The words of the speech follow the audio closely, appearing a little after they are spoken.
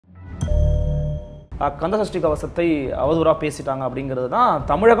கந்தசஷ்டி கவசத்தை அவதூறாக பேசிட்டாங்க அப்படிங்கிறது தான்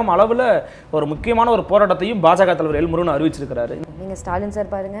தமிழகம் அளவில் ஒரு முக்கியமான ஒரு போராட்டத்தையும் பாஜக தலைவர் எல் முருகன் அறிவிச்சிருக்கிறாரு. நீங்கள் ஸ்டாலின்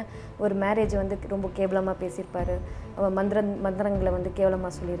சார் பாருங்கள், ஒரு மேரேஜ் வந்து ரொம்ப கேவலமாக பேசியிருப்பாரு, மந்திரங்களை வந்து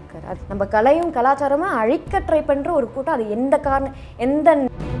கேவலமாக சொல்லியிருக்காரு. அது நம்ம கலையும் கலாச்சாரமும் அழிக்க ட்ரை பண்ணுற ஒரு கூட்டம். அது எந்த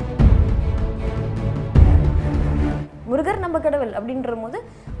முருகர் நம்ம கடவுள் அப்படின்ற போது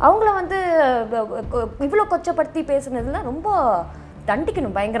அவங்கள வந்து இவ்வளோ கொச்சப்படுத்தி பேசுனதுல ரொம்ப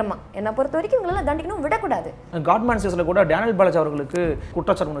தண்டிக்கணும் பயங்கரமா. என்னை பொறுத்த வரைக்கும் இவங்களெல்லாம் தண்டிக்கணும், விடக்கூடாது. காட்மேன்ஸில் கூட டேனியல் பாலாஜி அவர்களுக்கு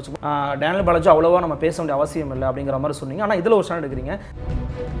குற்றச்சாட்டு வச்சுக்கோங்க, டேனியல் பாலாஜி அவ்வளோவா நம்ம பேச வேண்டிய அவசியம் இல்லை அப்படிங்கிற மாதிரி சொன்னீங்க. ஆனால் இதில் ஒரு ஸ்டாண்ட் எடுக்கிறீங்க.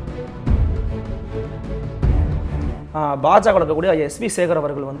 பாஜக இருக்கக்கூடிய எஸ்வி சேகர்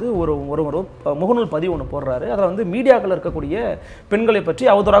அவர்கள் வந்து ஒரு முகநூல் பதிவு ஒன்று போடுறாரு. அதில் வந்து மீடியாக்கள் இருக்கக்கூடிய பெண்களை பற்றி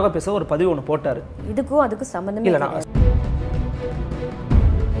அவதூறாக பேச ஒரு பதிவு ஒன்று போட்டார். அதுக்கும் சம்மந்தம் இல்லை.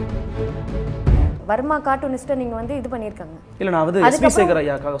 வர்மா கார்ட்டூனிஸ்ட்டை நீங்கள் வந்து இது பண்ணியிருக்காங்க. இல்லை, நான் வந்து எஸ்வி சேகர்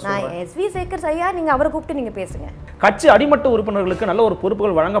ஐயாக்காக சொல்றேன். எஸ்வி சேகர் ஐயா நீங்கள் அவரை கூப்பிட்டு நீங்கள் பேசுங்க. கட்சி அடிமட்ட உறுப்பினர்களுக்கு நல்ல ஒரு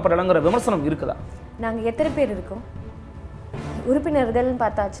பொறுப்புகள் வழங்கப்படலைங்கிற விமர்சனம் இருக்குதா? நாங்கள் எத்தனை பேர் இருக்கோம் உறுப்பினர்கள்னு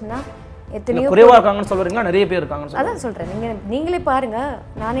பார்த்தாச்சுன்னா எத்தனையோ குறைவா இருக்காங்கன்னு சொல்றீங்களா? நிறைய பேர் இருக்காங்கன்னு அதான் சொல்றேன். நீங்களே பாருங்க,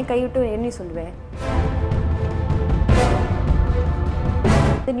 நானே கைவிட்டு எண்ணி சொல்லுவேன்.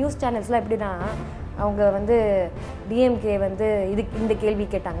 இந்த நியூஸ் சேனல்ஸ்லாம் எப்படின்னா அவங்க வந்து டிஎம்கே வந்து இந்த கேள்வி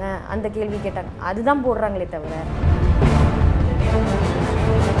கேட்டாங்க, அந்த கேள்வி கேட்டாங்க, அதுதான் போடுறாங்களே தவிர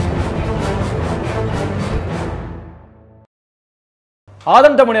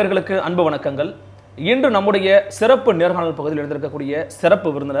ஆதன் தமிழர்களுக்கு அன்பு வணக்கங்கள். இன்று நம்முடைய சிறப்பு நேர்காணல் பகுதியில் இருந்திருக்கக்கூடிய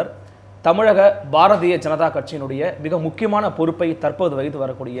சிறப்பு விருந்தினர் தமிழக பாரதிய ஜனதா கட்சியினுடைய மிக முக்கியமான பொறுப்பை தற்போது வகித்து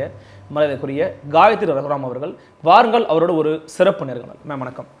வரக்கூடிய மரியாதைக்குரிய காயத்ரி ரகுராம் அவர்கள். வாருங்கள் அவரோட ஒரு சிறப்பு நேர்காணல். மேம்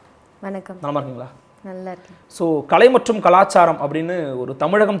வணக்கம். வணக்கம். நல்லா இருக்கீங்களா? நல்லா இருக்கேன். ஸோ கலை மற்றும் கலாச்சாரம் அப்படின்னு ஒரு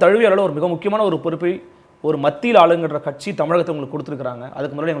தமிழகம் தழுவிய அளவில் ஒரு மிக முக்கியமான ஒரு பொறுப்பை ஒரு மத்தியில் ஆளுங்கிற கட்சி தமிழகத்தை உங்களுக்கு கொடுத்துருக்குறாங்க.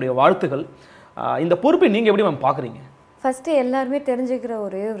 அதுக்கு முன்னாடி என்னுடைய வாழ்த்துக்கள். இந்த பொறுப்பை நீங்கள் எப்படி மேம் பார்க்குறீங்க? ஃபஸ்ட்டு எல்லாருமே தெரிஞ்சுக்கிற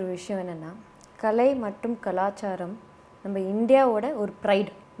ஒரே ஒரு விஷயம் என்னென்னா, கலை மற்றும் கலாச்சாரம் நம்ம இந்தியாவோட ஒரு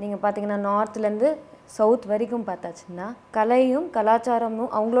ப்ரைடு. நீங்கள் பார்த்தீங்கன்னா நார்த்லேருந்து சவுத் வரைக்கும் பார்த்தாச்சுன்னா கலையும்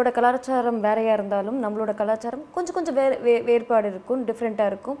கலாச்சாரமும் அவங்களோட கலாச்சாரம் வேறையாக இருந்தாலும் நம்மளோட கலாச்சாரம் கொஞ்சம் வேறுபாடு இருக்கும்,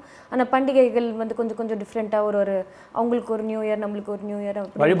 டிஃப்ரெண்ட்டாக இருக்கும். ஆனால் பண்டிகைகள் வந்து கொஞ்சம் டிஃப்ரெண்ட்டாக ஒரு அவங்களுக்கு ஒரு நியூ இயர், நம்மளுக்கு ஒரு நியூ இயர்,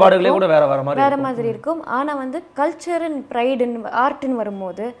 வழிபாடுகளே கூட வேற மாதிரி இருக்கும். ஆனால் வந்து கல்ச்சர் அண்ட் ப்ரைடுன்னு ஆர்ட்னு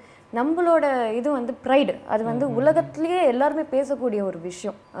வரும்போது நம்மளோட இது வந்து ப்ரைடு. அது வந்து உலகத்துலேயே எல்லாருமே பேசக்கூடிய ஒரு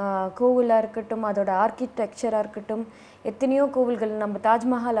விஷயம். கோவிலாக இருக்கட்டும், அதோட ஆர்கிடெக்சராக இருக்கட்டும், எத்தனையோ கோவில்கள், நம்ம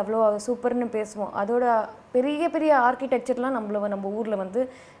தாஜ்மஹால் அவ்வளோ சூப்பர்னு பேசுவோம். அதோட பெரிய ஆர்கிடெக்சர்லாம் நம்ம ஊரில் வந்து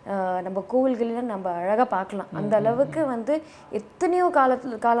நம்ம கோவில்களில் நம்ம அழகாக பார்க்கலாம். அந்த அளவுக்கு வந்து எத்தனையோ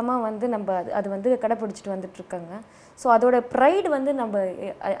காலமாக வந்து நம்ம அது வந்து கடைப்பிடிச்சிட்டு வந்துட்டுருக்காங்க. ஸோ அதோட ப்ரைடு வந்து நம்ம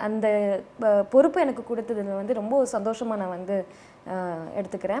அந்த பொறுப்பு எனக்கு கொடுத்தது வந்து ரொம்ப சந்தோஷமாக நான் வந்து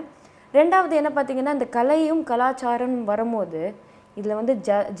எடுத்துக்கிறேன். ரெண்டாவது என்ன பார்த்தீங்கன்னா, இந்த கலையும் கலாச்சாரம் வரும்போது இதில் வந்து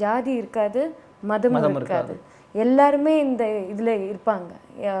ஜாதி இருக்காது, மதமும் இருக்காது, எல்லாருமே இந்த இதில் இருப்பாங்க.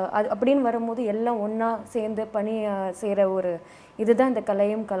 அது அப்படின்னு வரும்போது எல்லாம் ஒன்றா சேர்ந்து பணி செய்கிற ஒரு இதுதான் இந்த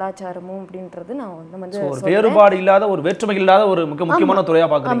கலையும் கலாச்சாரமும் அப்படின்றது நம்ம வந்து வேறுபாடு இல்லாத ஒரு வேற்றுமை இல்லாத ஒரு மிக முக்கியமான துறையாக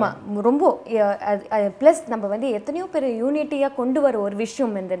பார்க்குறோம். ஆமாம், ரொம்ப ப்ளஸ் நம்ம வந்து எத்தனையோ பேர் யூனிட்டியாக கொண்டு வர ஒரு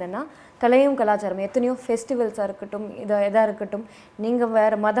விஷயம் என்னென்னா கலையும் கலாச்சாரம். எத்தனையோ ஃபெஸ்டிவல்ஸாக இருக்கட்டும், எதாக இருக்கட்டும், நீங்கள்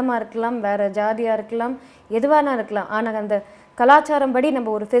வேறு மதமாக இருக்கலாம், வேறு ஜாதியாக இருக்கலாம், எதுவானா இருக்கலாம், ஆனால் அந்த கலாச்சாரம் படி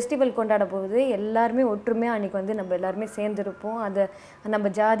நம்ம ஒரு ஃபெஸ்டிவல் கொண்டாட போகுது எல்லாருமே ஒற்றுமையாக அன்றைக்கி வந்து நம்ம எல்லாருமே சேர்ந்துருப்போம். அதை நம்ம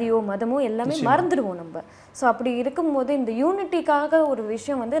ஜாதியோ மதமோ எல்லாமே மறந்துடுவோம் நம்ம. ஸோ அப்படி இருக்கும்போது இந்த யூனிட்டிக்காக ஒரு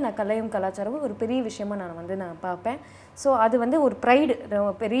விஷயம் வந்து நான் கலையும் கலாச்சாரமும் ஒரு பெரிய விஷயமா நான் பார்ப்பேன். ஸோ அது வந்து ஒரு ப்ரைடு,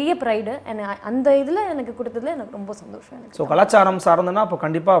 பெரிய ப்ரைடு. அந்த இதில் எனக்கு கொடுத்ததுல எனக்கு ரொம்ப சந்தோஷம். எனக்கு ஸோ கலாச்சாரம் சார்ந்துன்னா இப்போ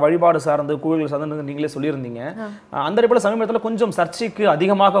கண்டிப்பாக வழிபாடு சார்ந்து கோவில்கள் சார்ந்து நீங்களே சொல்லியிருந்தீங்க. அந்த இடத்துல சமீபத்தில் கொஞ்சம் சர்ச்சைக்கு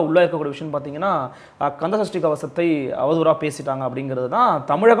அதிகமாக உள்ள இருக்கக்கூடிய விஷயம் பார்த்தீங்கன்னா, கந்தசஷ்டி கவசத்தை அவதூறாக பேசிட்டாங்க அப்படிங்கிறது தான்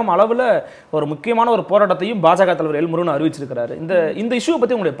தமிழகம் அளவில் ஒரு முக்கியமான ஒரு போராட்டத்தையும் பாஜக தலைவர் எல் முருகன் அறிவிச்சிருக்கிறாரு. இந்த இஷ்யூவை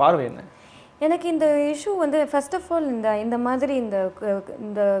பற்றி உங்களுடைய பார்வை என்ன? எனக்கு இந்த இஷ்யூ வந்து ஃபர்ஸ்ட் ஆஃப் ஆல் இந்த மாதிரி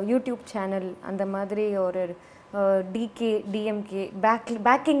இந்த யூடியூப் சேனல் அந்த மாதிரி ஒரு டிஎம்கே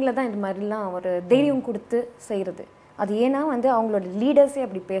பேக்கிங்கில் தான் இந்த மாதிரிலாம் ஒரு தைரியம் கொடுத்து செய்கிறது. அது ஏன்னா வந்து அவங்களோட லீடர்ஸே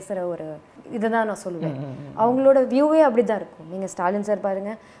அப்படி பேசுகிற ஒரு இதுதான் நான் சொல்லுவேன். அவங்களோட வியூவே அப்படி தான் இருக்கும். நீங்கள் ஸ்டாலின் சார்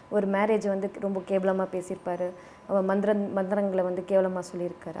பாருங்கள், ஒரு மேரேஜ் வந்து ரொம்ப கேவலமாக பேசியிருப்பாரு, மந்திரங்களை வந்து கேவலமாக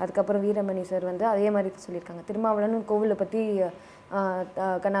சொல்லியிருக்காரு. அதுக்கப்புறம் வீரமணி சார் வந்து அதே மாதிரி சொல்லியிருக்காங்க. திருமாவளவன் கோவிலை பற்றி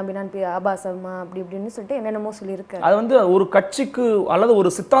கண்ணாபினான் ஆபாசமா அப்படி இப்படின்னு சொல்லிட்டு என்னென்னமோ சொல்லியிருக்காரு. அது வந்து ஒரு கட்சிக்கு அல்லது ஒரு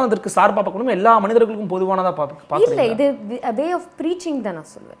சித்தாந்தத்திற்கு சார்பாக பார்க்கணும், எல்லா மனிதர்களுக்கும் பொதுவானதாக பார்க்கணும். இல்லை, இது வே ஆஃப் ப்ரீச்சிங் தான்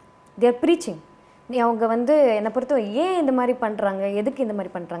நான் சொல்லுவேன். தேர் ப்ரீச்சிங். அவங்க வந்து என்னை பொறுத்தவரை ஏன் இந்த மாதிரி பண்ணுறாங்க, எதுக்கு இந்த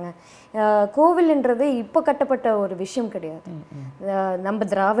மாதிரி பண்ணுறாங்க? கோவில்ன்றது இப்போ கட்டப்பட்ட ஒரு விஷயம் கிடையாது. நம்ம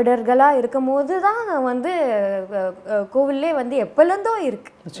திராவிடர்களாக இருக்கும் போது தான் வந்து கோவிலே வந்து எப்போலேருந்தோ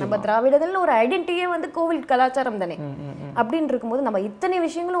இருக்குது. நம்ம திராவிடர்கள்னு ஒரு ஐடென்டிட்டியே வந்து கோவில் கலாச்சாரம் தானே. அப்படின்னு இருக்கும்போது நம்ம இத்தனை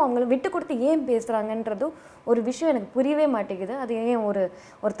விஷயங்களும் அவங்கள விட்டு கொடுத்து ஏன் பேசுகிறாங்கன்றதும் ஒரு விஷயம் எனக்கு புரியவே மாட்டேங்குது. அது ஏன்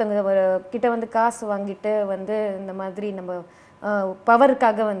ஒருத்தங்க கிட்ட வந்து காசு வாங்கிட்டு வந்து இந்த மாதிரி நம்ம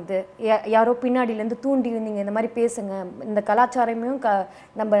பவருக்காக வந்து யாரோ பின்னாடியிலேருந்து தூண்டி நீங்கள் இந்த மாதிரி பேசுங்க, இந்த கலாச்சாரமையும்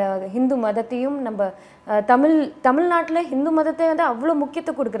நம்ம ஹிந்து மதத்தையும் நம்ம தமிழ்நாட்டில் ஹிந்து மதத்தை வந்து அவ்வளோ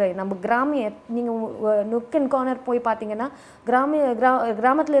முக்கியத்துவம் கொடுக்குறாரு. நம்ம கிராமிய நீங்கள் நுக் அண்ட் கார்னர் போய் பார்த்தீங்கன்னா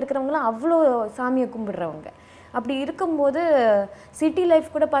கிராமத்தில் இருக்கிறவங்களாம் அவ்வளோ சாமியை கும்பிடுறவங்க. அப்படி இருக்கும்போது சிட்டி லைஃப்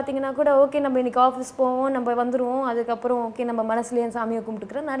கூட பார்த்தீங்கன்னா கூட ஓகே நம்ம இன்றைக்கி ஆஃபீஸ் போவோம், நம்ம வந்துடுவோம், அதுக்கப்புறம் ஓகே நம்ம மனசுலேயே சாமியை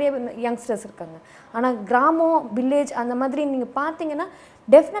கும்பிட்டுக்கிற நிறைய யங்ஸ்டர்ஸ் இருக்காங்க. ஆனால் கிராமம் வில்லேஜ் அந்த மாதிரி நீங்கள் பார்த்தீங்கன்னா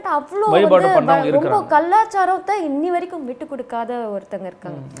டெஃபினட்டாக அவ்வளோ வந்து ரொம்ப கலாச்சாரத்தை இன்னி வரைக்கும் விட்டு கொடுக்காத ஒருத்தங்க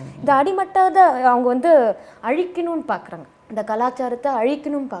இருக்காங்க. இந்த அடிமட்டத்தை அவங்க வந்து அழிக்கணும்னு பார்க்குறாங்க, இந்த கலாச்சாரத்தை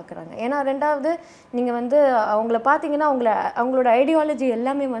அழிக்கணும்னு பார்க்குறாங்க. ஏன்னா ரெண்டாவது நீங்கள் வந்து அவங்கள பார்த்தீங்கன்னா அவங்களோட ஐடியாலஜி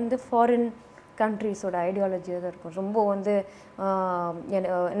எல்லாமே வந்து ஃபாரின் கண்ட்ரிஸோட ஐடியாலஜியாக தான் இருக்கும். ரொம்ப வந்து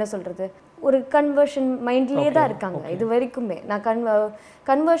என்ன சொல்கிறது, ஒரு கன்வர்ஷன் மைண்ட்லேயே தான் இருக்காங்க இது வரைக்குமே. நான்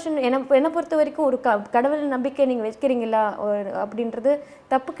கன்வர்ஷன் என்னை பொறுத்த வரைக்கும் ஒரு கடவுள் நம்பிக்கை நீங்கள் வைக்கிறீங்களா அப்படின்றது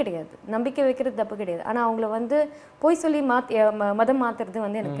தப்பு கிடையாது, நம்பிக்கை வைக்கிறது தப்பு கிடையாது. ஆனால் அவங்கள வந்து போய் சொல்லி மதம் மாற்றுறது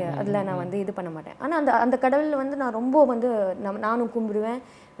வந்து எனக்கு அதில் நான் வந்து இது பண்ண மாட்டேன். ஆனால் அந்த கடவுளில் வந்து நான் ரொம்ப வந்து நானும் கும்பிடுவேன்,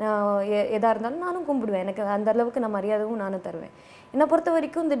 எதாக இருந்தாலும் நானும் கும்பிடுவேன். எனக்கு அந்த அளவுக்கு நான் மரியாதையும் நானும் தருவேன். என்னை பொறுத்த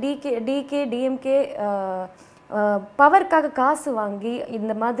வரைக்கும் இந்த டிஎம்கே பவருக்காக காசு வாங்கி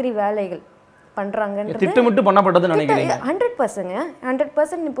இந்த மாதிரி வேலைகள் பண்ணுறாங்கன்றது திட்டமிட்டு பண்ணப்பட்டதுன்னு நினைக்கிறீங்க?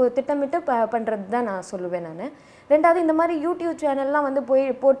 100% இப்போ திட்டமிட்டு பண்ணுறது தான் நான் சொல்லுவேன் நான். ரெண்டாவது இந்த மாதிரி யூடியூப் சேனல்லாம் வந்து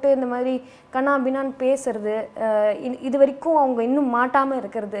போட்டு இந்த மாதிரி கண்ணாபின்னான்னு பேசுறது, இது வரைக்கும் அவங்க இன்னும் மாட்டாமல்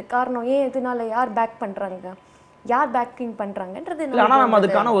இருக்கிறது காரணம் ஏன்? இதனால யார் பேக் பண்ணுறாங்க, யார் பேக்கிங் பண்றாங்கன்றது. ஆனா நம்ம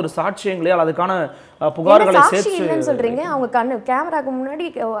அதுக்கான ஒரு சாட்சியங்களே அதுக்கான புகார்களை சேர்த்து இல்லைன்னு சொல்றீங்க. அவங்க கேமராக்கு முன்னாடி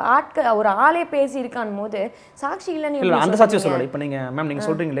ஒரு ஆளே பேசி இருக்கான் போது சாட்சி இல்லைன்னு இல்லை, அந்த சாட்சியை சொல்லலை. இப்போ நீங்க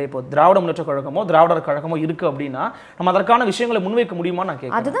சொல்றீங்களே இப்போ திராவிட முன்னேற்ற கழகமோ திராவிடர் கழகமோ இருக்கு அப்படின்னா நம்ம அதற்கான விஷயங்களை முன்வைக்க முடியுமா? நான்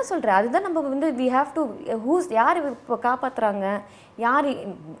கேட்குறேன். அதுதான் சொல்றேன். அதுதான் நம்ம வந்து we have to யார் இப்போ காப்பாத்துறாங்க, யார்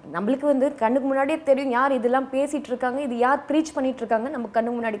நம்மளுக்கு வந்து கண்ணுக்கு முன்னாடியே தெரியும் யார் இதெல்லாம் பேசிட்டு இருக்காங்க, இது யார் ப்ரீச் பண்ணிட்டு இருக்காங்க, நம்ம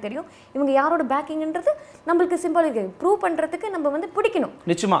கண்ணுக்கு முன்னாடி தெரியும். இவங்க யாரோட பேக்கிங்ன்றது நம்மளுக்கு சிம்பிள் ப்ரூவ் பண்றதுக்கு நம்ம வந்து பிடிக்கணும்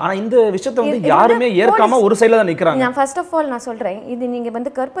நிச்சயமா. ஆனா இந்த விஷயத்தை வந்து யாருமே ஏற்காம ஒரு சைடுல தான் நிக்கிறாங்க. நான் ஃபர்ஸ்ட் ஆஃப் ஆல் நான் சொல்றேன், இது நீங்க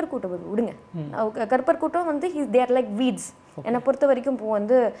வந்து கற்பர் கூட்டம் விடுங்க. கற்பர் கூட்டம் வந்து they are like weeds. என்னை பொறுத்த வரைக்கும் இப்போ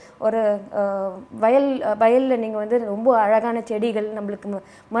வந்து ஒரு வயலில் நீங்கள் வந்து ரொம்ப அழகான செடிகள், நம்மளுக்கு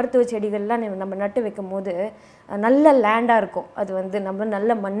மருத்துவ செடிகள்லாம் நம்ம நட்டு வைக்கும் போது நல்ல லேண்டாக இருக்கும், அது வந்து நம்ம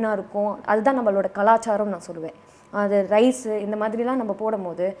நல்ல மண்ணாக இருக்கும். அதுதான் நம்மளோட கலாச்சாரம் நான் சொல்லுவேன். அது ரைஸ் இந்த மாதிரிலாம் நம்ம போடும்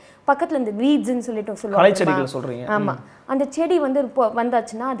போது பக்கத்தில் இந்த வீட்ஸ்ன்னு சொல்லிட்டு சொல்லுவாங்க. ஆமாம், அந்த செடி வந்து இப்போ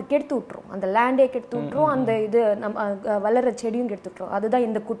வந்தாச்சுன்னா அது கெடுத்து விட்டுரும், அந்த லேண்டே கெடுத்து விட்டுரும், அந்த இது நம்ம வளர்கிற செடியும் கெடுத்து விட்டுரும். அதுதான்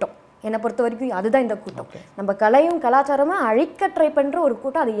இந்த கூட்டம். என்னை பொறுத்த வரைக்கும் அதுதான் இந்த கூட்டம். நம்ம கலையும் கலாச்சாரமும் அழிக்க ட்ரை பண்ணுற ஒரு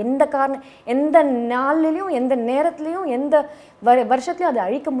கூட்டம். அது எந்த நாள்லையும் எந்த நேரத்துலையும் எந்த வருஷத்துலையும் அது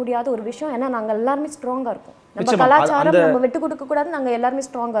அழிக்க முடியாத ஒரு விஷயம். ஏன்னா நாங்கள் எல்லாருமே ஸ்ட்ராங்காக இருக்கோம். நம்ம கலாச்சாரம் நம்ம விட்டு கொடுக்க கூடாது. நாங்கள் எல்லாருமே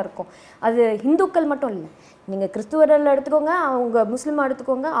ஸ்ட்ராங்காக இருக்கோம். அது இந்துக்கள் மட்டும் இல்லை, நீங்கள் கிறிஸ்துவர்கள் எடுத்துக்கோங்க, அவங்க முஸ்லீமாக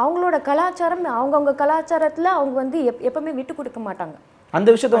எடுத்துக்கோங்க, அவங்களோட கலாச்சாரம் அவங்கவுங்க கலாச்சாரத்தில் அவங்க வந்து எப்பவுமே விட்டு கொடுக்க மாட்டாங்க. அந்த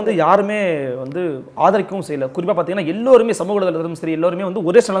விஷயத்தை வந்து யாருமே வந்து ஆதரிக்கவும் செய்யல. குறிப்பாக பார்த்தீங்கன்னா எல்லோருமே சமூக வலைதளத்திலும் சரி எல்லோருமே வந்து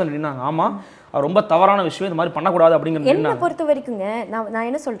ஒரே ஸ்டாண்டில் நின்னாங்க. ஆமாம், ரொம்ப தவறான விஷயம், இந்த மாதிரி பண்ணக்கூடாது அப்படிங்கிறது. என்னை பொறுத்த வரைக்குங்க நான்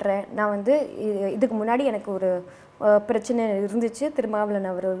என்ன சொல்கிறேன், நான் வந்து இதுக்கு முன்னாடி எனக்கு ஒரு பிரச்சனை இருந்துச்சு. திருமாவளவன்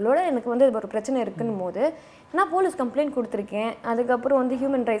அவர்களோட எனக்கு வந்து ஒரு பிரச்சனை இருக்குன்னும் போது நான் போலீஸ் கம்ப்ளைண்ட் கொடுத்துருக்கேன். அதுக்கப்புறம் வந்து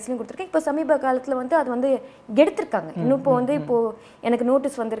ஹியூமன் ரைட்ஸ்லையும் கொடுத்துருக்கேன். இப்போ சமீப காலத்தில் வந்து அது வந்து எடுத்திருக்காங்க. இன்னும் இப்போ வந்து இப்போது எனக்கு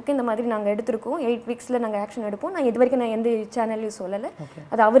நோட்டீஸ் வந்திருக்கு, இந்த மாதிரி நாங்கள் எடுத்திருக்கோம், 8 வீக்ஸில் நாங்கள் ஆக்ஷன் எடுப்போம். நான் இது வரைக்கும் நான் எந்த சேனல்லையும் சொல்லலை,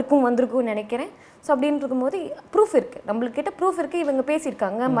 அது அவருக்கும் வந்திருக்கும்னு நினைக்கிறேன். ஸோ அப்படின்னு இருக்கும்போது ப்ரூஃப் இருக்குது, நம்மளுக்கிட்ட ப்ரூஃப் இருக்குது. இவங்க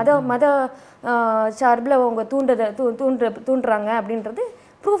பேசியிருக்காங்க, மத சார்பில் அவங்க தூண்டுறாங்க அப்படின்றது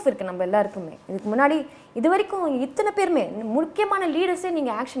ப்ரூஃப் இருக்குது நம்ம எல்லாருக்குமே. இதுக்கு முன்னாடி இது வரைக்கும் இத்தனை பேருமே முக்கியமான லீடர்ஸே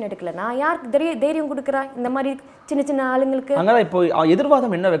நீங்கள் ஆக்ஷன் எடுக்கல. நான் யாருக்கு தைரியம் கொடுக்குறா இந்த மாதிரி சின்ன சின்ன ஆளுங்களுக்கு? அங்கே இப்போ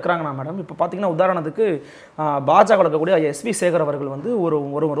எதிர்வாதம் என்ன வைக்கிறாங்கன்னா மேடம், இப்போ பார்த்தீங்கன்னா உதாரணத்துக்கு பாஜக இருக்கக்கூடிய எஸ்வி சேகர் அவர்கள் வந்து ஒரு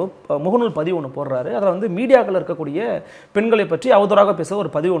முகநூல் பதிவு ஒன்று போடுறாரு. அதில் வந்து மீடியாக்கள் இருக்கக்கூடிய பெண்களை பற்றி அவதூறாக பேச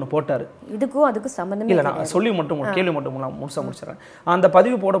ஒரு பதிவு ஒன்று போட்டார். அதுக்கும் சம்மந்தம் இல்லை, நான் கேள்வி மட்டும் முடிச்சிடறேன். அந்த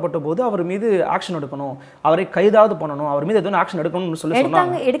பதிவு போடப்பட்ட போது அவர் மீது ஆக்ஷன் எடுக்கணும், அவரை கைதாவது பண்ணணும், அவர் மீது எதுவும் ஆக்ஷன் எடுக்கணும்னு சொல்லி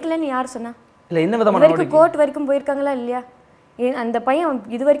சொன்னாங்க. எடுக்கலன்னு யார் சொன்னா? இல்லை, என்ன விதமான கோர்ட் வரைக்கும் போயிருக்காங்களா இல்லையா? அந்த பையன்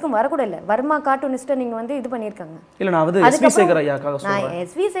இது வரைக்கும் வரக்கூட இல்லை. வர்மா கார்ட்டூனிஸ்ட்டை நீங்கள் வந்து இது பண்ணியிருக்காங்க. இல்லை நான் வந்து எஸ்வி சேகர் ஐயாக்காக சொல்றேன். நான்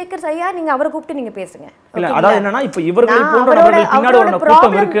எஸ்வி சேகர் ஐயா நீங்கள் அவரை கூப்பிட்டு நீங்கள் பேசுங்க. இல்லை அதாவது என்னன்னா இப்போ இவர்களை போன்றவர்கள் பின்னாடி ஒரு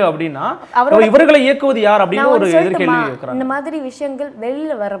கூட்டம் இருக்கு அப்படின்னா இவர்களை இயக்குவது யார் அப்படின்னு ஒரு எதிர்கேள்வி கேட்குறாங்க. இந்த மாதிரி விஷயங்கள்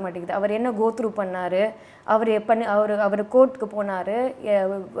வெளில வர மாட்டேங்குது. அவர் என்ன கோத்ரூ பண்ணாரு, அவர் கோர்ட்டுக்கு போனாரு,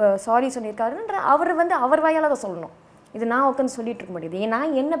 சாரி சொல்லியிருக்காருன்ற அவர் வந்து அவர் வாயால் தான் சொல்லணும். இது நான் உட்காந்து சொல்லிட்டு இருக்க முடியுது.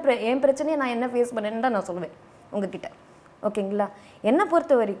 நான் என்ன என் பிரச்சனையை நான் என்ன ஃபேஸ் பண்ணேன்னு தான் நான் சொல்லுவேன் உங்ககிட்ட. ஓகேங்களா? என்னை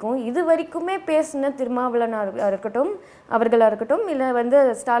பொறுத்த வரைக்கும் இது வரைக்குமே பேசின திருமாவளவனாக இருக்கட்டும், அவர்களாக இருக்கட்டும், இல்லை வந்து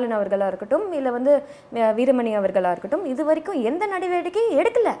ஸ்டாலின் அவர்களாக இருக்கட்டும், இல்லை வந்து வீரமணி அவர்களாக இருக்கட்டும், இது வரைக்கும் எந்த நடவடிக்கையும்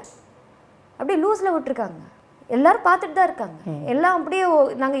எடுக்கலை. அப்படியே லூஸில் விட்டுருக்காங்க. எல்லாரும் பார்த்துட்டு தான் இருக்காங்க. எல்லாம் அப்படியே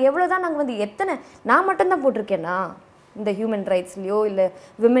நாங்கள் எவ்வளோ தான் நாங்கள் வந்து எத்தனை நான் மட்டும்தான் போட்டிருக்கேன்னா இந்த ஹியூமன் ரைட்ஸ்லையோ இல்லை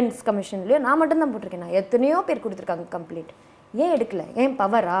விமென்ஸ் கமிஷன்லையோ நான் மட்டும்தான் போட்டிருக்கேன்னா எத்தனையோ பேர் கொடுத்துருக்காங்க கம்ப்ளைண்ட். ஏன் எடுக்கலை? ஏன்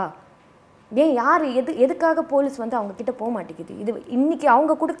பவரா? ஏன் யார் எதுக்காக போலீஸ் வந்து அவங்க கிட்ட போக மாட்டேங்குது? இது இன்னைக்கு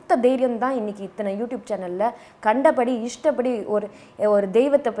அவங்க கொடுத்த தைரியம் தான் இன்னைக்கு இத்தனை யூடியூப் சேனலில் கண்டபடி இஷ்டப்படி ஒரு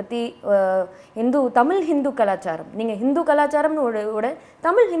தெய்வத்தை பற்றி தமிழ் ஹிந்து கலாச்சாரம், நீங்கள் ஹிந்து கலாச்சாரம்னு ஒரு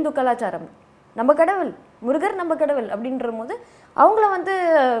தமிழ் ஹிந்து கலாச்சாரம், நம்ம கடவுள் முருகர் நம்ம கடவுள் அப்படின்ற போது அவங்கள வந்து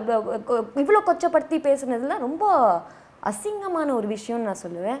இவ்வளோ கொச்சப்படுத்தி பேசுனதுலாம் ரொம்ப அசிங்கமான ஒரு விஷயம்னு நான்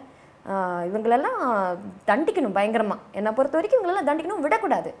சொல்லுவேன். இவங்களெல்லாம் தண்டிக்கணும் பயங்கரமாக. என்னை பொறுத்த வரைக்கும் இவங்களெல்லாம் தண்டிக்கணும்,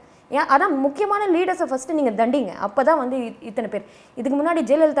 விடக்கூடாது. ஏன் அதான் முக்கியமான லீடர்ஸை ஃபஸ்ட்டு நீங்கள் தண்டிங்க. அப்போ தான் வந்து இத்தனை பேர் இதுக்கு முன்னாடி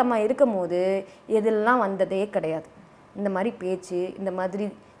ஜெயலலிதா அம்மா இருக்கும் போது இதெல்லாம் வந்ததே கிடையாது. இந்த மாதிரி பேச்சு இந்த மாதிரி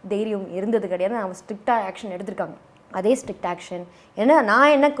தைரியம் இருந்தது கிடையாது. அவங்க ஸ்ட்ரிக்டாக ஆக்ஷன் எடுத்திருக்காங்க. அதே ஸ்ட்ரிக்ட் ஆக்ஷன் ஏன்னா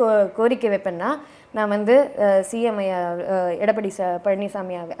நான் என்ன கோரிக்கை வைப்பேன்னா, நான் வந்து சிஎம் ஐயா எடப்பாடி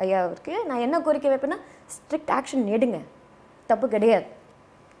பழனிசாமி ஐயாவிற்கு நான் என்ன கோரிக்கை வைப்பேன்னா ஸ்ட்ரிக்ட் ஆக்ஷன் எடுங்க, தப்பு கிடையாது.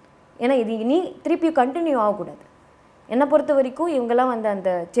 ஏன்னா இது இனி திருப்பி கண்டினியூ ஆகக்கூடாது. என்னை பொறுத்த வரைக்கும் இவங்கெல்லாம் வந்து அந்த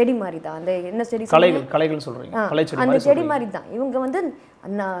செடி மாதிரி தான். அந்த என்ன செடி கலைகள் சொல்றீங்க, அந்த செடி மாதிரி தான். இவங்க வந்து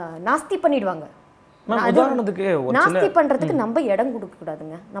நாஸ்தி பண்ணிடுவாங்க. நாஸ்தி பண்றதுக்கு நம்ம இடம் கொடுக்க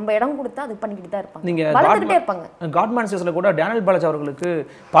கூடாதுங்க. நம்ம இடம் கொடுத்தா அது பண்ணிக்கிட்டு தான் இருப்பாங்க. நீங்க வளர்த்துக்கிட்டே இருப்பாங்க. காட்மேன் சேஸ்ல கூட டேனியல் பாலாஜி அவர்களுக்கு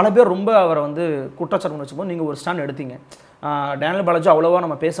பல பேர் ரொம்ப அவரை வந்து குற்றச்சாட்டு பண்ணி வச்சுப்போம். நீங்க ஒரு ஸ்டாண்ட் எடுத்தீங்க. டேனியல் பாலாஜி அவ்வளவா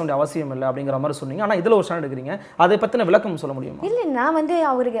நம்ம பேச வேண்டிய அவசியம் இல்லை அப்படிங்கிற மாதிரி சொன்னீங்க. ஆனால் இதில் ஒரு ஸ்டாண்ட் எடுக்கிறீங்க. அதை பற்றின விளக்கம் சொல்ல முடியுமா? இல்லை, நான் வந்து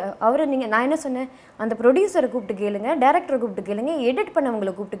அவரை நீங்கள் நான் என்ன சொன்னேன், அந்த ப்ரொடியூசரை கூப்பிட்டு கேளுங்க, டேரக்டரை கூப்பிட்டு கேளுங்க, எடிட்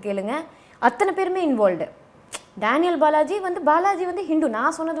பண்ணவங்களை கூப்பிட்டு கேளுங்க. அத்தனை பேருமே இன்வால்வ்டு. டேனியல் பாலாஜி வந்து ஹிந்து.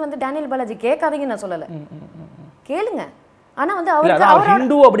 நான் சொன்னது வந்து டேனியல் பாலாஜி கேட்காதீங்கன்னு நான் சொல்லலை, கேளுங்க. ஆனா வந்து அவர்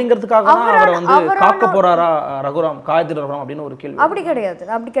ஹிந்து அப்படிங்கிறதுக்காக அவரை வந்து காக்க போறாரா ரகுராம் காயத்ரி ரகுராம் அப்படின்னு ஒரு கேள்வி. அப்படி கிடையாது,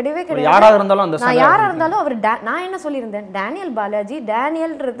 அப்படி கிடையவே கிடையாது. யாரா இருந்தாலும் அந்த நான் யாரா இருந்தாலும் அவர் நான் என்ன சொல்லியிருந்தேன், டேனியல் பாலாஜி,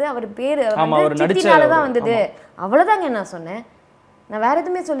 டேனியல்ன்றது அவர் பேரு சித்தினால தான் வந்தது, அவ்வளவுதாங்க நான் சொன்னேன். நான் வேற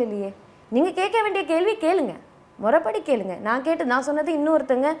எதுவுமே சொல்லலையே. நீங்க கேட்க வேண்டிய கேள்வி கேளுங்க, முறைப்படி கேளுங்க. நான் சொன்னது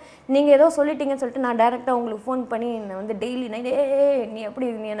இன்னொருத்தங்க நீங்கள் ஏதோ சொல்லிட்டீங்கன்னு சொல்லிட்டு நான் டைரெக்டாக உங்களுக்கு ஃபோன் பண்ணி என்னை வந்து டெய்லி நைட் நீ எப்படி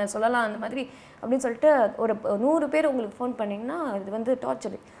நீ என்ன சொல்லலாம் அந்த மாதிரி அப்படின்னு சொல்லிட்டு ஒரு 100 பேர் உங்களுக்கு ஃபோன் பண்ணிங்கன்னா இது வந்து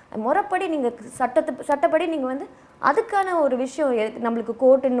டார்ச்சர். முறைப்படி நீங்கள் சட்டப்படி நீங்கள் வந்து அதுக்கான ஒரு விஷயம் நம்மளுக்கு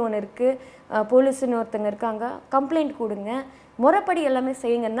கோர்ட்டுன்னு ஒன்று இருக்குது, போலீஸுன்னு ஒருத்தங்க இருக்காங்க, கம்ப்ளைண்ட் கொடுங்க, முறைப்படி எல்லாமே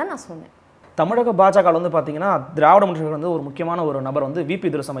செய்யுங்கன்னு தான் நான் சொன்னேன். தமிழக பாஜக வந்து பார்த்தீங்கன்னா திராவிட முன்னேற்ற வந்து ஒரு முக்கியமான ஒரு நபர் வந்து விபி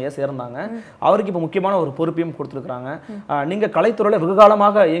துரைசாமி சேர்ந்தாங்க. அவருக்கு இப்போ முக்கியமான ஒரு பொறுப்பையும் கொடுத்துருக்காங்க. நீங்கள் கலைத்துறையில் வெகு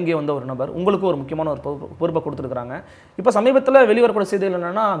காலமாக இயங்கி வந்த ஒரு நபர், உங்களுக்கு ஒரு முக்கியமான ஒரு பொறுப்பை கொடுத்துருக்காங்க. இப்போ சமீபத்தில் வெளிவரக்கூடிய செய்திகள்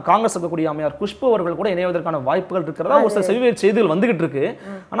என்னன்னா, காங்கிரஸ் இருக்கக்கூடிய அம்மையார் குஷ்பு அவர்கள் கூட இணைவதற்கான வாய்ப்புகள் இருக்கிறதா ஒரு சில செய்திகள் வந்துகிட்டு இருக்கு.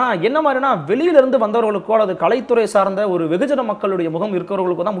 ஆனால் என்ன மாதிரினா வெளியிலிருந்து வந்தவர்களுக்கோ அல்லது கலைத்துறை சார்ந்த ஒரு வெகுஜன மக்களுடைய முகம்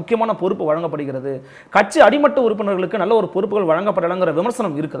இருக்கிறவர்களுக்கு தான் முக்கியமான பொறுப்பு வழங்கப்படுகிறது. கட்சி அடிமட்ட உறுப்பினர்களுக்கு நல்ல ஒரு பொறுப்புகள் வழங்கப்படலைங்கிற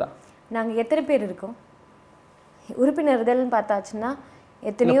விமர்சனம் இருக்குதா? நாங்கள் எத்தனை பேர் இருக்கோம் உறுப்பினர்கள்னு பார்த்தாச்சுன்னா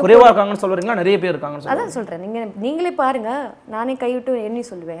எத்தனையோ குறைவா இருக்காங்கன்னு சொல்றீங்களா, நிறைய பேர் இருக்காங்கன்னு? அதான் சொல்கிறேன், நீங்களே பாருங்க. நானே கைவிட்டு எண்ணி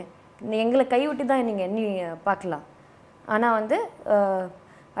சொல்லுவேன், எங்களை கைவிட்டு தான் நீங்கள் எண்ணி பார்க்கலாம். ஆனால் வந்து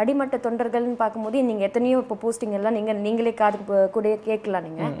அடிமட்ட தொண்டர்கள்னு பார்க்கும்போது நீங்கள் எத்தனையோ இப்போ போஸ்டிங் எல்லாம் நீங்களே காது கூட கேட்கலாம்.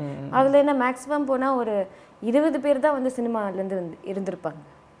 நீங்கள் அதில் என்ன மேக்ஸிமம் போனால் ஒரு 20 பேர் தான் வந்து சினிமாலேருந்து இருந்திருப்பாங்க.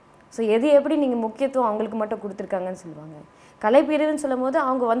 ஸோ எது எப்படி நீங்கள் முக்கியத்துவம் அவங்களுக்கு மட்டும் கொடுத்துருக்காங்கன்னு சொல்லுவாங்க. கலைப்பிரிவுன்னு சொல்லும் போது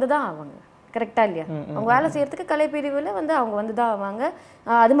அவங்க வந்து தான் ஆவாங்க, கரெக்டாக இல்லையா? அவங்க வேலை செய்கிறதுக்கு கலைப்பிரிவில் வந்து அவங்க வந்து தான் ஆவாங்க.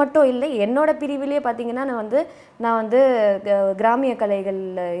 அது மட்டும் இல்லை, என்னோட பிரிவிலேயே பார்த்தீங்கன்னா நான் வந்து கிராமிய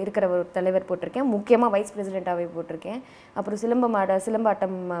கலைகளில் இருக்கிற ஒரு தலைவர் போட்டிருக்கேன், முக்கியமாக வைஸ் பிரசிடெண்ட்டாகவே போட்டிருக்கேன். அப்புறம்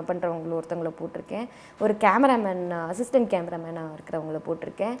சிலம்பாட்டம் பண்ணுறவங்கள ஒருத்தவங்களை போட்டிருக்கேன், ஒரு கேமராமேன் அசிஸ்டன்ட் கேமராமேனாக இருக்கிறவங்கள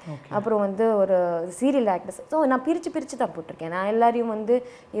போட்டிருக்கேன், அப்புறம் வந்து ஒரு சீரியல் ஆக்டர்ஸ். ஸோ நான் பிரித்து தான் போட்டிருக்கேன். நான் எல்லாரையும் வந்து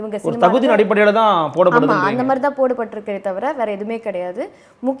இவங்க தகுதியின் அடிப்படையில் தான் போடப்படுது, அந்த மாதிரி தான் போடப்பட்டிருக்கே தவிர வேறு எதுவுமே கிடையாது.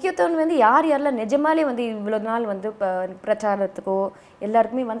 முக்கியத்துவம் வந்து யாரெல்லாம் நிஜமாலே வந்து இவ்வளோ நாள் வந்து பிரச்சாரத்துக்கோ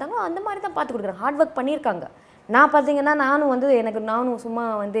எல்லாருக்குமே வந்தாங்களோ அந்த மாதிரி தான் பார்த்து கொடுக்குறாங்க. ஹார்ட் ஒர்க் பண்ணியிருக்காங்க. நான் பார்த்தீங்கன்னா நானும் சும்மா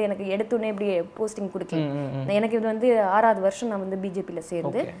வந்து எனக்கு எடுத்தோன்னே இப்படி போஸ்டிங் கொடுக்கல. எனக்கு இது வந்து 6வது வருஷம் நான் வந்து பிஜேபியில்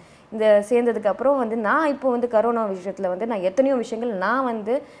சேர்ந்து சேர்ந்ததுக்கு அப்புறம் வந்து நான் இப்போ வந்து கரோனா விஷயத்துல வந்து நான் எத்தனையோ விஷயங்கள் நான்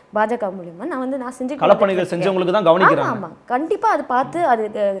வந்து பாஜக மூலியமா நான் செஞ்சு களப்பணிகள் செஞ்சவங்களுக்கு தான் கவனிக்கிறாங்க. ஆமா கண்டிப்பா அது பார்த்து அது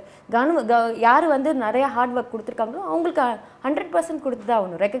யாரு வந்து நிறைய ஹார்ட் ஒர்க் கொடுத்துருக்காங்களோ அவங்களுக்கு 100% கொடுத்துதான்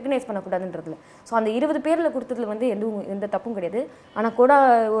ஆகணும், ரெக்கக்னைஸ் பண்ணக்கூடாதுன்றதுல. ஸோ அந்த 20 பேரில் கொடுத்ததுல வந்து எந்த தப்பும் கிடையாது. ஆனால் கூட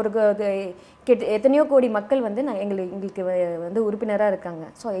ஒரு எத்தனையோ கோடி மக்கள் வந்து எங்களுக்கு வந்து உறுப்பினராக இருக்காங்க.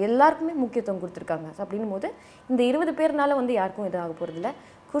 ஸோ எல்லாருக்குமே முக்கியத்துவம் கொடுத்துருக்காங்க. ஸோ அப்படின்னும் போது இந்த 20 பேர்னால வந்து யாருக்கும் இதாக போகிறதில்ல.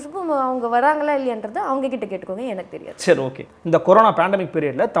 குஷ்பு அவங்க வராங்களா இல்லையன்றது அவங்க கிட்ட கேட்டுக்கோங்க, எனக்கு தெரியாது. சரி, ஓகே. இந்த கொரோனா பேண்டமிக்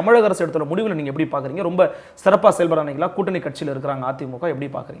பீரியட்ல தமிழக அரசு எடுத்துள்ள முடிவுல நீங்க எப்படி பாக்குறீங்க? ரொம்ப சிறப்பாக செயல்படுறாங்களா? கூட்டணி கட்சியில் இருக்கிறாங்க அதிமுக, எப்படி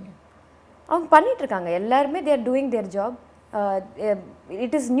பாக்குறீங்க? அவங்க பண்ணிட்டு இருக்காங்க, எல்லாருமே they are doing their job.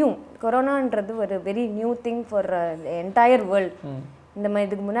 It is new. கொரோனான்றது ஒரு very new thing for entire world. இந்த மாதிரி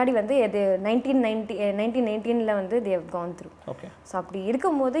இதுக்கு முன்னாடி வந்து 1919 வந்து they have gone through. Okay. So அப்படி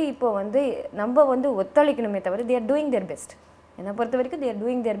இருக்கும்போது இப்போ வந்து நம்ம வந்து ஒத்துழைக்கணுமே தவிர they are doing their best. என்னை பொறுத்த வரைக்கும் they are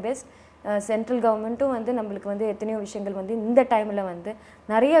doing their best. Central கவர்மெண்ட்டும் வந்து நம்மளுக்கு வந்து எத்தனையோ விஷயங்கள் வந்து இந்த டைமில் வந்து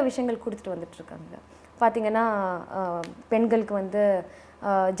நிறைய விஷயங்கள் கொடுத்துட்டு வந்துட்டுருக்காங்க. பார்த்தீங்கன்னா பெண்களுக்கு வந்து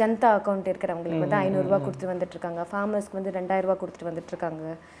ஜனதா அக்கௌண்ட் இருக்கிறவங்களுக்கு வந்து 500 ரூபா கொடுத்துட்டு வந்துட்டுருக்காங்க. ஃபார்மர்ஸ்க்கு வந்து 2000 ரூபா கொடுத்துட்டு வந்துட்டுருக்காங்க.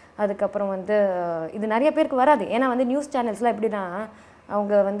 அதுக்கப்புறம் வந்து இது நிறைய பேருக்கு வராது. ஏன்னா வந்து நியூஸ் சேனல்ஸ்லாம் எப்படின்னா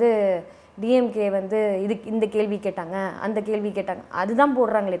அவங்க வந்து டிஎம்கே வந்து இந்த கேள்வி கேட்டாங்க, அந்த கேள்வி கேட்டாங்க, அதுதான்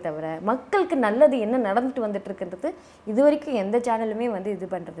போடுறாங்களே தவிர மக்களுக்கு நல்லது என்ன நடந்துட்டு வந்துட்டு இருக்கிறது இது வரைக்கும் எந்த சேனலுமே வந்து இது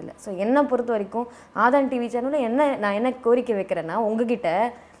பண்ணுறதில்ல. ஸோ என்னை பொறுத்த வரைக்கும் ஆதான் டிவி சேனலில் நான் என்ன கோரிக்கை வைக்கிறேன்னா, உங்ககிட்ட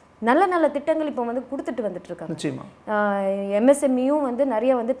நல்ல நல்ல திட்டங்கள் இப்போ வந்து கொடுத்துட்டு வந்துட்டு இருக்காங்க. எம்எஸ்எம்இயும் வந்து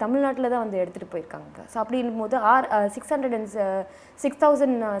நிறைய வந்து தமிழ்நாட்டில் தான் வந்து எடுத்துகிட்டு போயிருக்காங்க. ஸோ அப்படின்னும் போது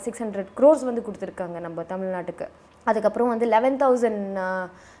 6,600 crores வந்து கொடுத்துருக்காங்க நம்ம தமிழ்நாட்டுக்கு. அதுக்கப்புறம் வந்து 11,000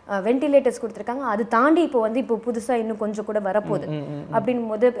 வென்டிலேட்டர்ஸ் கொடுத்துருக்காங்க. அது தாண்டி இப்போ புதுசாக இன்னும் கொஞ்சம் கூட வரப்போகுது.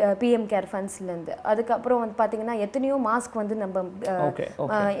 அப்படின்னும் போது பிஎம் கேர் ஃபண்ட்ஸ்லேருந்து. அதுக்கப்புறம் வந்து பார்த்தீங்கன்னா எத்தனையோ மாஸ்க் வந்து நம்ம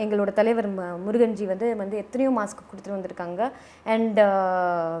எங்களோட தலைவர் முருகன்ஜி வந்து எத்தனையோ மாஸ்க் கொடுத்துட்டு வந்திருக்காங்க. அண்ட்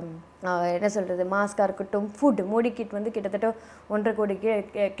என்ன சொல்கிறது, மாஸ்காக இருக்கட்டும், ஃபுட் மோடி கிட் வந்து கிட்டத்தட்ட 1.5 கோடி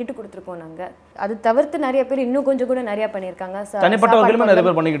கிட்டு கொடுத்துருக்கோம் நாங்கள். அது தவிர்த்து நிறைய பேர் இன்னும் கொஞ்சம் கூட நிறையா பண்ணியிருக்காங்க,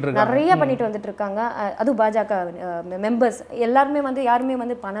 நிறைய பண்ணிட்டு வந்துட்டு இருக்காங்க. அதுவும் பாஜக மெம்பர்ஸ் எல்லாருமே வந்து யாருமே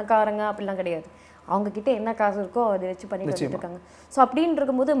வந்து பணக்காரங்க அப்படிலாம் கிடையாது. அவங்க கிட்ட என்ன காசு இருக்கோ அதை வச்சு பண்ணிட்டு வந்துட்டு இருக்காங்க. ஸோ அப்படின்னு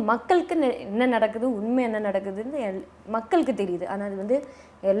இருக்கும்போது மக்களுக்கு என்ன நடக்குது, உண்மை என்ன நடக்குதுன்னு மக்களுக்கு தெரியுது. ஆனால் அது வந்து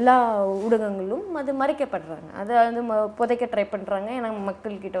எல்லா ஊடகங்களும் அது மறைக்கப்படுறாங்க, அதை வந்து புதைக்க ட்ரை பண்ணுறாங்க. ஏன்னா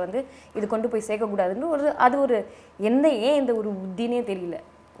மக்கள்கிட்ட வந்து இது கொண்டு போய் சேர்க்கக்கூடாதுன்னு அது ஒரு ஏன் இந்த ஒரு புத்தினே தெரியல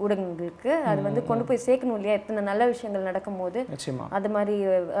ஊடகங்களுக்கு. அது வந்து கொண்டு போய் சேர்க்கணும் இல்லையா? எத்தனை நல்ல விஷயங்கள் நடக்கும் போது அந்த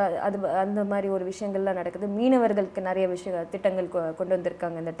மாதிரி ஒரு விஷயங்கள்லாம் நடக்குது. மீனவர்களுக்கு நிறைய திட்டங்கள் கொண்டு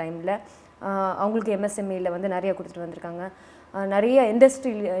வந்திருக்காங்க இந்த டைமில். அவங்களுக்கு எம்எஸ்எம்இல வந்து நிறைய கொடுத்துட்டு வந்திருக்காங்க. நிறைய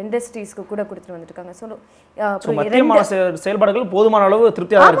இண்டஸ்ட்ரீஸ்க்கு கூட கொடுத்துட்டு வந்திருக்காங்க. செயல்பாடுகள் போதுமான அளவு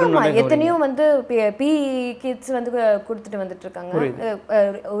திருப்தியாக இருக்கு. எத்தனையோ வந்து பி கிட்ஸ் வந்து கொடுத்துட்டு வந்துட்டு இருக்காங்க,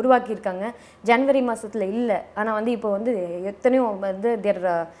 உருவாக்கி இருக்காங்க. ஜனவரி மாசத்துல இல்லை, ஆனால் வந்து இப்போ வந்து எத்தனையோ வந்து தேர்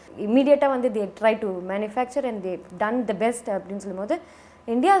இமீடியட்டாக வந்து they try to manufacture and they done the best அப்படின்னு சொல்லும்போது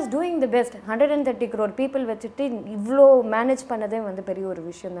India is doing the best. 130 crore people வச்சுட்டு இவ்வளோ மேனேஜ் பண்ணதே வந்து பெரிய ஒரு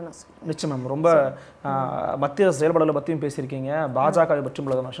விஷயம் தான் நான் சொல்லுவேன். நிச்சயம் மேம், ரொம்ப மத்திய செயல்பாடுகளை பற்றியும் பேசியிருக்கீங்க, பாஜகவை பற்றி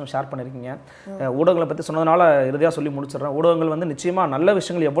உள்ள விஷயம் ஷேர் பண்ணியிருக்கீங்க. ஊடகங்களை பற்றி சொன்னதுனால இறுதியாக சொல்லி முடிச்சிடுறேன். ஊடகங்கள் வந்து நிச்சயமாக நல்ல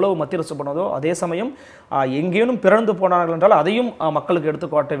விஷயங்கள் எவ்வளவு மத்திய அரசு பண்ணதோ அதே சமயம் எங்கேயும் பிறந்து போனார்கள் என்றால் அதையும் மக்களுக்கு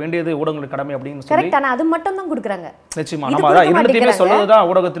எடுத்துக்காட்ட வேண்டியது ஊடகங்களுக்கு கடமை அப்படின்னு சொல்லி. ஆனால் அது மட்டும் தான் கொடுக்குறாங்க. நிச்சயமா நம்ம அதான் இரண்டுத்தையுமே சொல்றதுதான்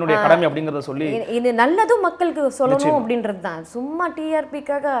ஊடகத்தினுடைய கடமை அப்படிங்கிறத சொல்லி இது நல்லதும் மக்களுக்கு சொல்லணும் அப்படின்றது தான். சும்மா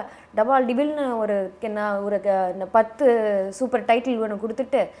டிஆர்பிக்காக டிபில்னு ஒரு 10 சூப்பர் டைட்டில் ஒன்று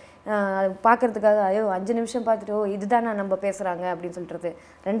கொடுத்துட்டு பார்க்கறதுக்காக 5 நிமிஷம் பார்த்துட்டு இதுதானே நம்ம பேசுகிறாங்க அப்படின்னு சொல்கிறது.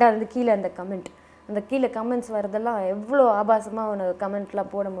 ரெண்டாவது கீழே அந்த கீழே கமெண்ட்ஸ் வரதெல்லாம் எவ்வளோ ஆபாசமாக ஒன்று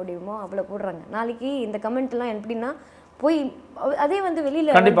கமெண்ட்லாம் போட முடியுமோ அவ்வளோ போடுறாங்க. நாளைக்கு இந்த கமெண்ட்லாம் எப்படின்னா போய் அதே வந்து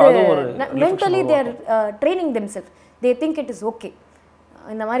வெளியில் mentally they are training themself, they think it is okay.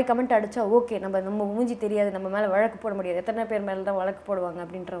 இந்த மாதிரி கமெண்ட் அடித்தா ஓகே, நம்ம மூஞ்சி தெரியாது, நம்ம மேலே வழக்கு போட முடியாது, எத்தனை பேர் மேலே தான் வழக்கு போடுவாங்க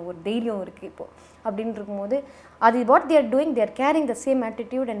அப்படின்ற ஒரு தைரியம் இருக்குது இப்போது. அப்படின்னு இருக்கும்போது அது what they're doing, there carrying the same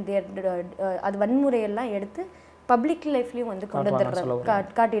attitude and தேர் அது வன்முறையெல்லாம் எடுத்து பப்ளிக் லைஃப்லேயும் வந்து கொண்டு வந்துடுறாங்க,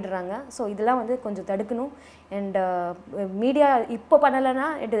 காட்டிடுறாங்க. ஸோ இதெல்லாம் வந்து கொஞ்சம் தடுக்கணும். அண்ட் மீடியா இப்போ பண்ணலைன்னா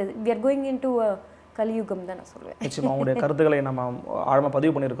we are going in to கலியுகம் தான் நான் சொல்லுவேன். நிச்சயமாக உங்களுடைய கருத்துக்களை நம்ம ஆழமாக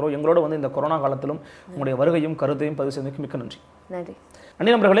பதிவு பண்ணியிருக்கிறோம். எங்களோட வந்து இந்த கொரோனா காலத்திலும் உங்களுடைய வருகையும் கருத்தையும் பதிவு செய்ததுக்கு மிக்க நன்றி. நன்றி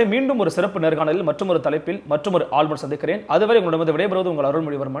நண்பர்களே, மீண்டும் ஒரு சிறப்பு நேர்காணலில் மற்றொரு தலைப்பில் மற்றொரு ஆல்பம் சந்திக்கிறேன். அதுவரை உங்களிடம் விடைபெறுவது உங்கள்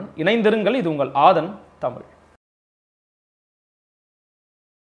அருள்மொழிவர்மன். இணைந்திருங்கள். இது உங்கள் ஆதன் தமிழ்.